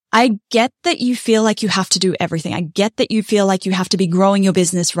I get that you feel like you have to do everything. I get that you feel like you have to be growing your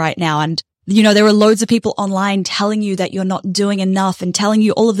business right now. And, there are loads of people online telling you that you're not doing enough and telling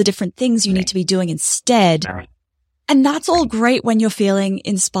you all of the different things you need to be doing instead. And that's all great when you're feeling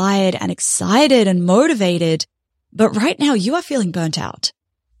inspired and excited and motivated. But right now you are feeling burnt out.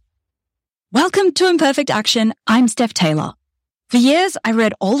 Welcome to Imperfect Action. I'm Steph Taylor. For years, I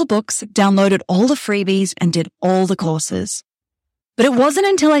read all the books, downloaded all the freebies, and did all the courses. But it wasn't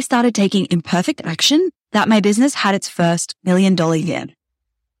until I started taking imperfect action that my business had its first $1 million year.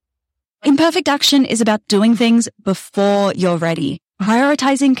 Imperfect action is about doing things before you're ready,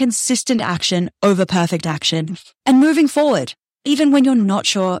 prioritizing consistent action over perfect action, and moving forward, even when you're not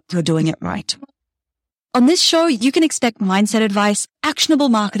sure you're doing it right. On this show, you can expect mindset advice, actionable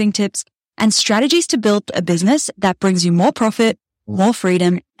marketing tips, and strategies to build a business that brings you more profit, more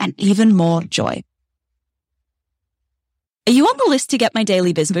freedom, and even more joy. Are you on the list to get my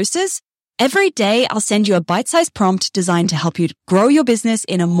daily biz boosters? Every day, I'll send you a bite-sized prompt designed to help you grow your business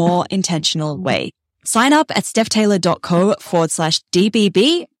in a more intentional way. Sign up at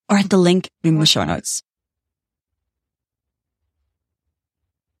stephtaylor.co/DBB or at the link in the show notes.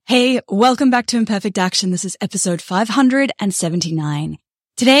 Hey, welcome back to Imperfect Action. This is episode 579.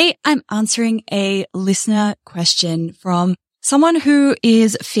 Today, I'm answering a listener question from someone who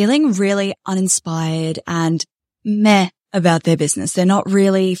is feeling really uninspired and meh about their business. They're not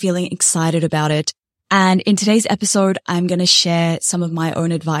really feeling excited about it. And in today's episode, I'm going to share some of my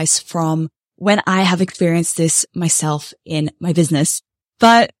own advice from when I have experienced this myself in my business.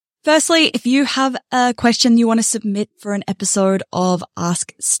 But firstly, if you have a question you want to submit for an episode of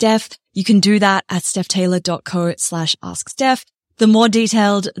Ask Steph, you can do that at stephtaylor.co/asksteph. The more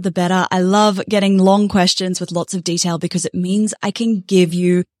detailed, the better. I love getting long questions with lots of detail because it means I can give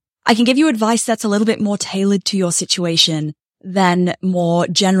you advice that's a little bit more tailored to your situation than more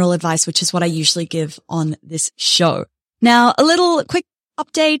general advice, which is what I usually give on this show. Now, a little quick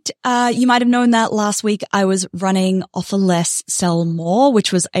update. You might have known that last week I was running Offer Less, Sell More,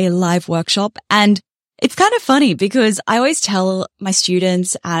 which was a live workshop. And it's kind of funny because I always tell my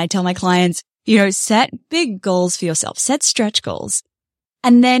students and I tell my clients, set big goals for yourself, set stretch goals.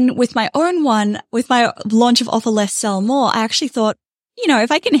 And then with my launch of Offer Less, Sell More, I actually thought,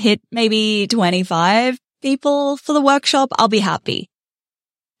 if I can hit maybe 25 people for the workshop, I'll be happy.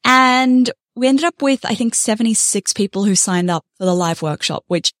 And we ended up with, I think, 76 people who signed up for the live workshop,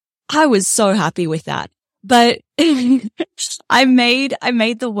 which I was so happy with that. But I made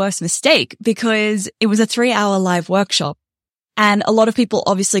the worst mistake because it was a 3-hour live workshop. And a lot of people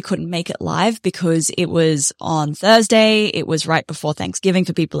obviously couldn't make it live because it was on Thursday. It was right before Thanksgiving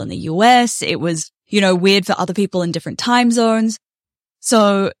for people in the US. It was, weird for other people in different time zones.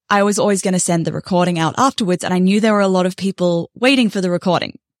 So I was always going to send the recording out afterwards, and I knew there were a lot of people waiting for the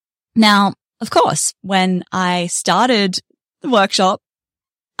recording. Now, of course, when I started the workshop,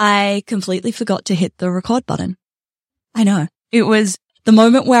 I completely forgot to hit the record button. I know. It was the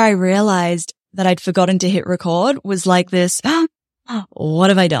moment where I realized that I'd forgotten to hit record was like this,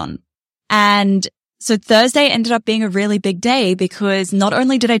 what have I done? And so Thursday ended up being a really big day because not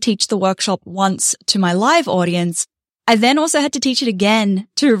only did I teach the workshop once to my live audience, I then also had to teach it again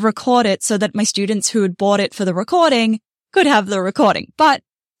to record it so that my students who had bought it for the recording could have the recording. But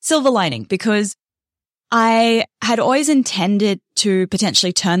silver lining, because I had always intended to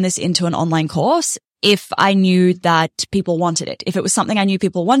potentially turn this into an online course if I knew that people wanted it. If it was something I knew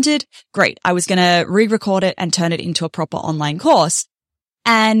people wanted, great. I was going to re-record it and turn it into a proper online course.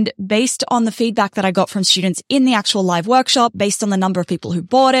 And based on the feedback that I got from students in the actual live workshop, based on the number of people who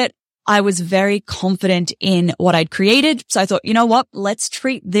bought it, I was very confident in what I'd created. So I thought, you know what? Let's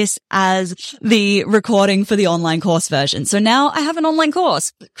treat this as the recording for the online course version. So now I have an online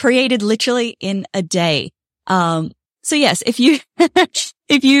course created literally in a day. So yes, if you've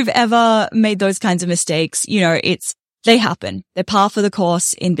ever made those kinds of mistakes, they happen. They're par for the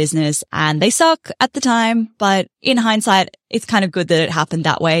course in business and they suck at the time, but in hindsight, it's kind of good that it happened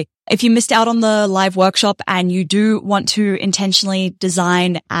that way. If you missed out on the live workshop and you do want to intentionally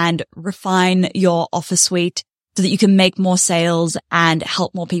design and refine your offer suite so that you can make more sales and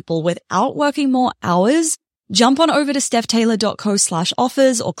help more people without working more hours, jump on over to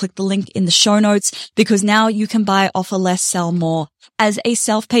stephtaylor.co/offers or click the link in the show notes because now you can buy Offer Less, Sell More as a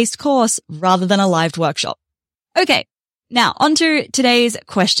self-paced course rather than a live workshop. Okay, now on to today's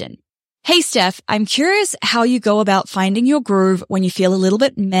question. Hey, Steph, I'm curious how you go about finding your groove when you feel a little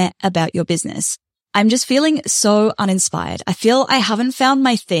bit meh about your business. I'm just feeling so uninspired. I feel I haven't found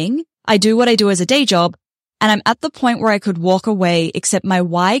my thing. I do what I do as a day job, and I'm at the point where I could walk away, except my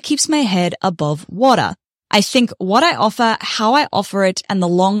why keeps my head above water. I think what I offer, how I offer it, and the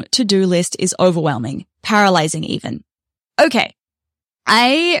long to-do list is overwhelming, paralyzing even. Okay.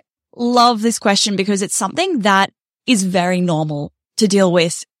 I love this question because it's something that is very normal to deal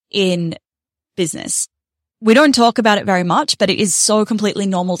with in business. We don't talk about it very much, but it is so completely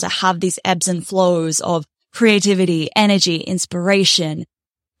normal to have these ebbs and flows of creativity, energy, inspiration.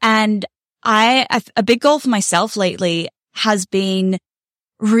 And a big goal for myself lately has been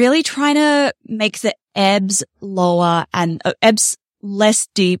really trying to make the ebbs lower and ebbs less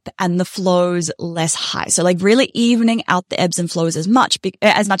deep and the flows less high. So like really evening out the ebbs and flows as much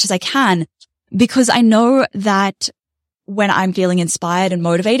as I can, because I know that when I'm feeling inspired and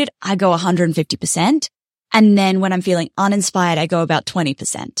motivated, I go 150%. And then when I'm feeling uninspired, I go about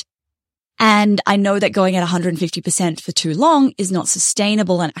 20%. And I know that going at 150% for too long is not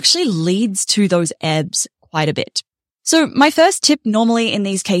sustainable and actually leads to those ebbs quite a bit. So my first tip normally in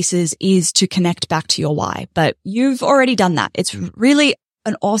these cases is to connect back to your why, but you've already done that. It's really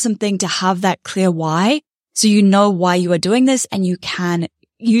an awesome thing to have that clear why, so you know why you are doing this and you can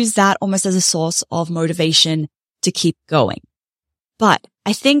use that almost as a source of motivation to keep going. But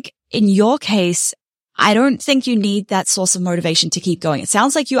I think in your case, I don't think you need that source of motivation to keep going. It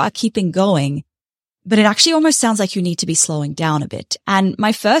sounds like you are keeping going, but it actually almost sounds like you need to be slowing down a bit. And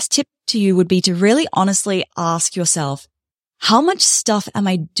my first tip to you would be to really honestly ask yourself, how much stuff am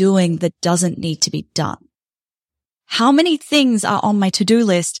I doing that doesn't need to be done? How many things are on my to-do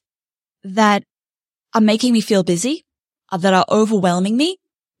list that are making me feel busy, that are overwhelming me,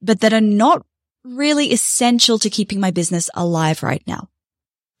 but that are not really essential to keeping my business alive right now?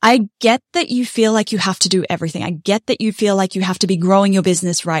 I get that you feel like you have to do everything. I get that you feel like you have to be growing your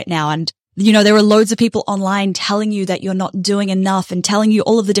business right now. And, there are loads of people online telling you that you're not doing enough and telling you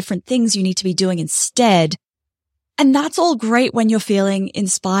all of the different things you need to be doing instead. And that's all great when you're feeling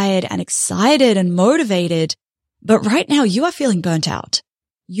inspired and excited and motivated. But right now you are feeling burnt out.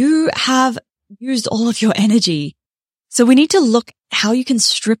 You have used all of your energy. So we need to look how you can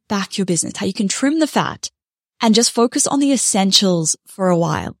strip back your business, how you can trim the fat and just focus on the essentials for a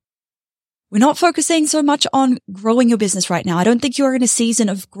while. We're not focusing so much on growing your business right now. I don't think you're in a season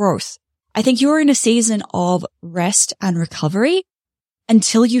of growth. I think you're in a season of rest and recovery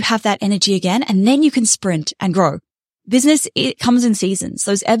until you have that energy again, and then you can sprint and grow. Business, it comes in seasons.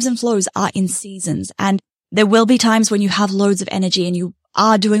 Those ebbs and flows are in seasons, and there will be times when you have loads of energy and you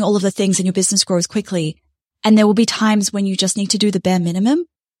are doing all of the things and your business grows quickly. And there will be times when you just need to do the bare minimum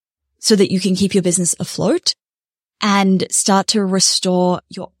so that you can keep your business afloat and start to restore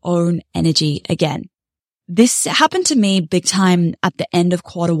your own energy again. This happened to me big time at the end of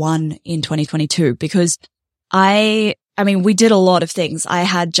Q1 in 2022 because we did a lot of things. I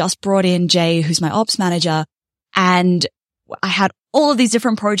had just brought in Jay, who's my ops manager, and I had all of these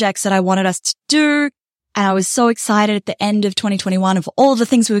different projects that I wanted us to do. And I was so excited at the end of 2021 of all of the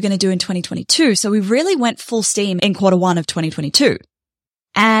things we were going to do in 2022. So we really went full steam in Q1 of 2022.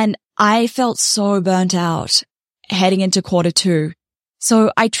 And I felt so burnt out heading into Q2.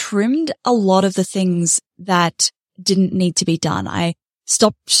 So I trimmed a lot of the things that didn't need to be done. I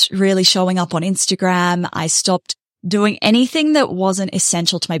stopped really showing up on Instagram. I stopped doing anything that wasn't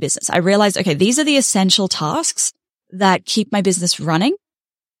essential to my business. I realized, okay, these are the essential tasks that keep my business running,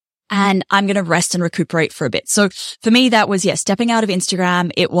 and I'm going to rest and recuperate for a bit. So for me, that was, stepping out of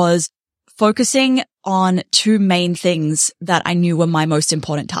Instagram. It was focusing on two main things that I knew were my most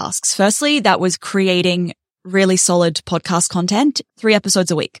important tasks. Firstly, that was creating really solid podcast content, 3 episodes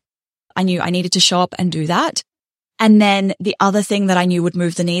a week. I knew I needed to show up and do that. And then the other thing that I knew would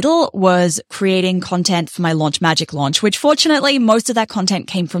move the needle was creating content for my Launch Magic launch, which fortunately most of that content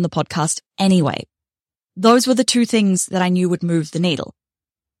came from the podcast anyway. Those were the 2 things that I knew would move the needle.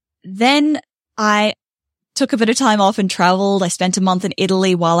 Then I took a bit of time off and traveled. I spent a month in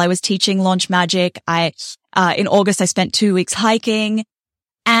Italy while I was teaching Launch Magic. In August, I spent 2 weeks hiking.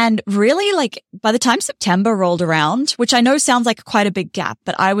 And really, by the time September rolled around, which I know sounds like quite a big gap,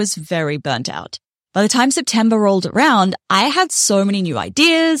 but I was very burnt out. By the time September rolled around, I had so many new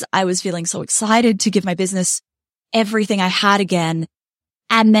ideas. I was feeling so excited to give my business everything I had again.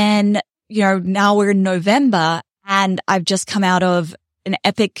 And then, now we're in November and I've just come out of an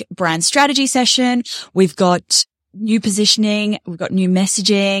epic brand strategy session. We've got new positioning. We've got new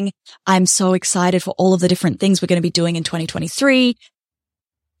messaging. I'm so excited for all of the different things we're going to be doing in 2023.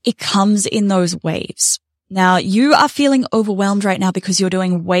 It comes in those waves. Now, you are feeling overwhelmed right now because you're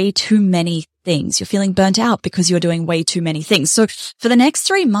doing way too many things. You're feeling burnt out because you're doing way too many things. So for the next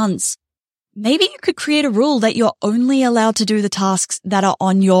 3 months, maybe you could create a rule that you're only allowed to do the tasks that are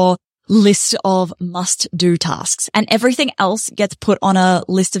on your list of must-do tasks, and everything else gets put on a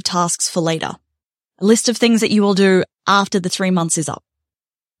list of tasks for later. a list of things that you will do after the 3 months is up.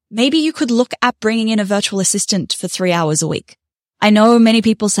 Maybe you could look at bringing in a virtual assistant for 3 hours a week. I know many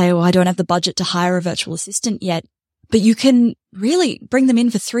people say, well, I don't have the budget to hire a virtual assistant yet, but you can really bring them in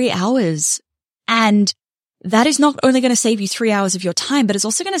for 3 hours. And that is not only going to save you 3 hours of your time, but it's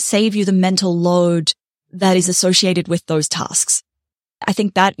also going to save you the mental load that is associated with those tasks. I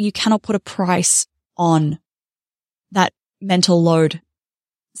think that you cannot put a price on that mental load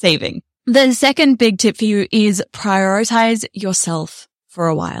saving. The second big tip for you is prioritize yourself for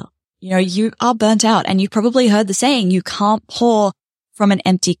a while. You know, you are burnt out, and you've probably heard the saying, you can't pour from an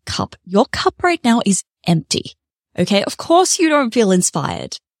empty cup. Your cup right now is empty. Okay. Of course you don't feel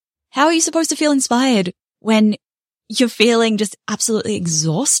inspired. How are you supposed to feel inspired when you're feeling just absolutely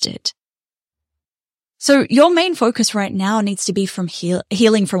exhausted? So your main focus right now needs to be from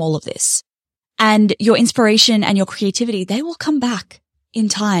healing from all of this. And your inspiration and your creativity, they will come back in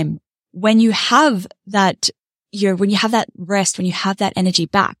time when you have that, when you have that rest, when you have that energy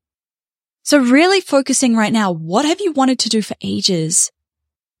back. So really focusing right now, what have you wanted to do for ages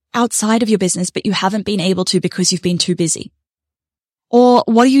outside of your business, but you haven't been able to because you've been too busy? Or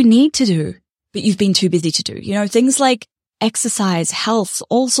what do you need to do, but you've been too busy to do? You know, things like exercise, health,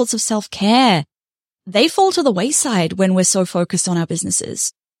 all sorts of self-care, they fall to the wayside when we're so focused on our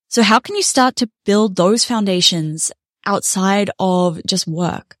businesses. So how can you start to build those foundations outside of just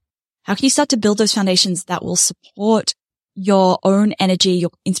work? How can you start to build those foundations that will support your own energy,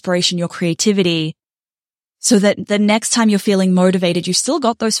 your inspiration, your creativity, so that the next time you're feeling motivated, you've still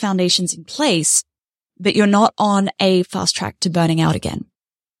got those foundations in place, but you're not on a fast track to burning out again.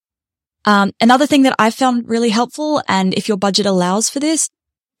 Another thing that I found really helpful, and if your budget allows for this,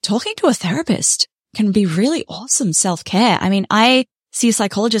 talking to a therapist can be really awesome self-care. I mean, I see a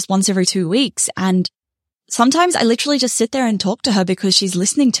psychologist once every 2 weeks, and sometimes I literally just sit there and talk to her because she's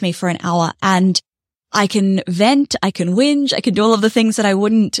listening to me for an hour, and I can vent, I can whinge, I can do all of the things that I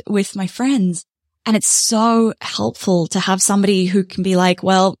wouldn't with my friends. And it's so helpful to have somebody who can be like,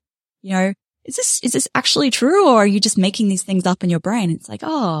 well, you know, is this actually true, or are you just making these things up in your brain? It's like,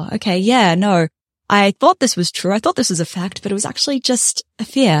 oh, okay. Yeah, no, I thought this was true. I thought this was a fact, but it was actually just a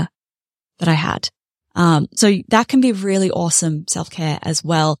fear that I had. So that can be really awesome self-care as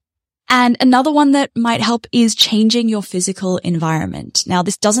well. And another one that might help is changing your physical environment. Now,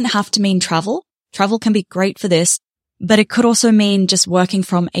 this doesn't have to mean travel. Travel can be great for this, but it could also mean just working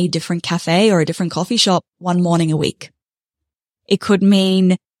from a different cafe or a different coffee shop one morning a week. It could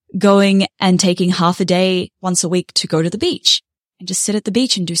mean going and taking half a day once a week to go to the beach and just sit at the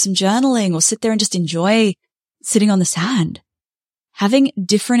beach and do some journaling, or sit there and just enjoy sitting on the sand. Having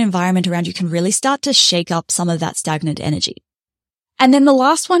different environment around you can really start to shake up some of that stagnant energy. And then the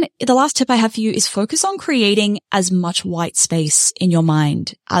last tip I have for you is focus on creating as much white space in your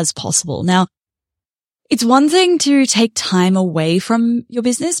mind as possible. Now, it's one thing to take time away from your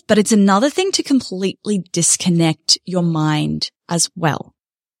business, but it's another thing to completely disconnect your mind as well.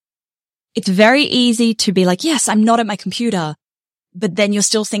 It's very easy to be like, yes, I'm not at my computer, but then you're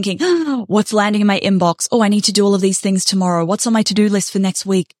still thinking, oh, what's landing in my inbox? Oh, I need to do all of these things tomorrow. What's on my to-do list for next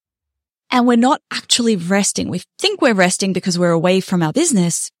week? And we're not actually resting. We think we're resting because we're away from our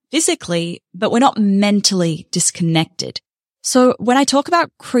business physically, but we're not mentally disconnected. So when I talk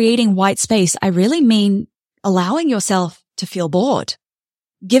about creating white space, I really mean allowing yourself to feel bored,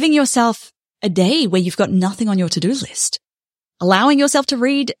 giving yourself a day where you've got nothing on your to-do list, allowing yourself to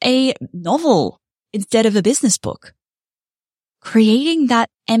read a novel instead of a business book. Creating that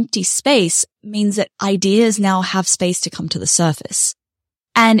empty space means that ideas now have space to come to the surface.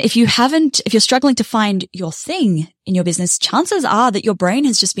 And if you're struggling to find your thing in your business, chances are that your brain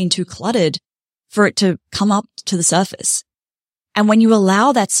has just been too cluttered for it to come up to the surface. And when you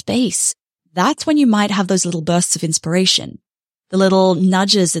allow that space, that's when you might have those little bursts of inspiration, the little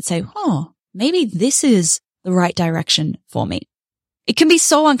nudges that say, oh, maybe this is the right direction for me. It can be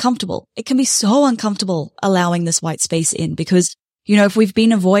so uncomfortable. It can be so uncomfortable allowing this white space in because, you know, if we've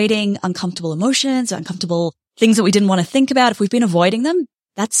been avoiding uncomfortable emotions or uncomfortable things that we didn't want to think about, if we've been avoiding them,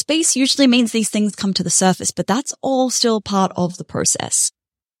 that space usually means these things come to the surface, but that's all still part of the process.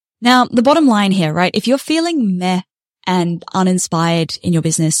 Now, the bottom line here, right? If you're feeling meh and uninspired in your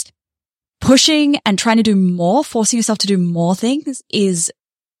business, pushing and trying to do more, forcing yourself to do more things is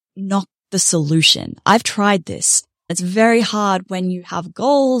not the solution. I've tried this. It's very hard when you have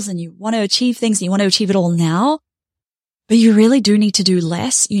goals and you want to achieve things and you want to achieve it all now, but you really do need to do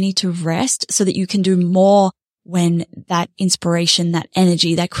less. You need to rest so that you can do more when that inspiration, that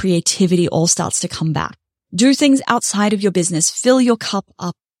energy, that creativity all starts to come back. Do things outside of your business. Fill your cup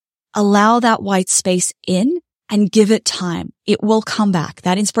up. Allow that white space in and give it time. It will come back.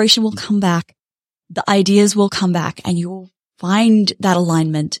 That inspiration will come back. the ideas will come back and you'll find that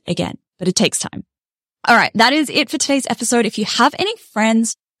alignment again, but it takes time. All right. That is it for today's episode. If you have any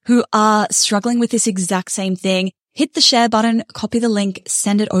friends who are struggling with this exact same thing, hit the share button, copy the link,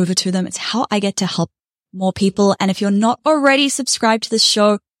 send it over to them. It's how I get to help more people. And if you're not already subscribed to this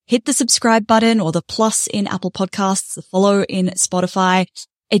show, hit the subscribe button or the plus in Apple Podcasts, the follow in Spotify.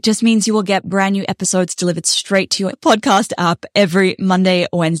 It just means you will get brand new episodes delivered straight to your podcast app every Monday,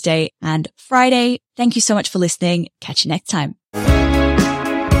 Wednesday, and Friday. Thank you so much for listening. Catch you next time.